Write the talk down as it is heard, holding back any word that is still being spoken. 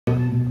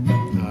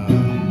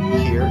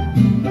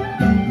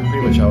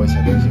always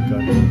have music on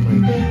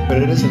playing.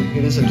 But it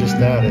isn't just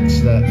that.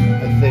 It's that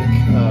I think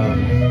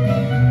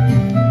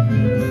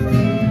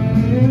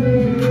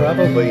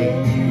probably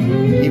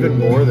even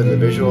more than the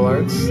visual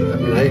arts. I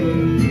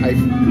mean, I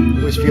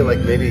always feel like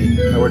maybe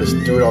if I were to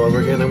do it all over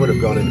again, I would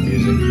have gone into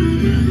music.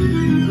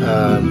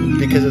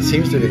 Because it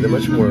seems to be the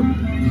much more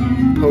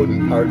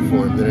potent art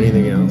form than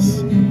anything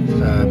else.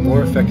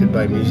 More affected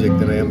by music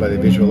than I am by the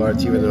visual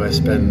arts, even though I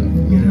spend,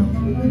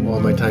 all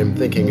my time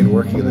thinking and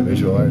working in the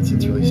visual arts.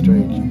 It's really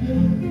strange.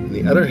 On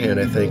the other hand,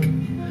 I think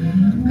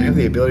I have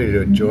the ability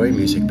to enjoy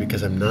music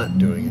because I'm not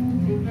doing it.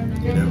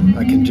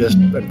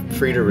 I'm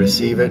free to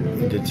receive it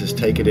and to just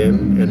take it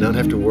in and not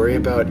have to worry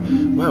about,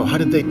 wow, how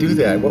did they do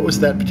that? What was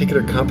that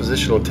particular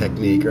compositional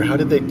technique? Or how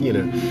did they,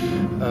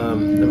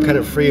 I'm kind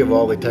of free of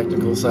all the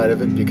technical side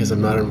of it because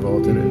I'm not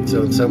involved in it.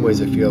 So in some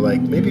ways I feel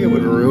like maybe it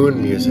would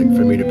ruin music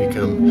for me to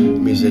become a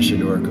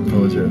musician or a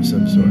composer of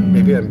some sort.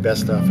 Maybe I'm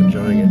best off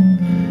enjoying it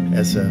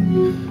as a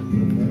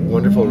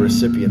wonderful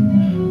recipient,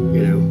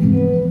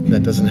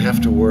 that doesn't have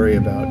to worry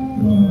about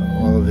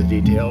all of the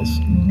details.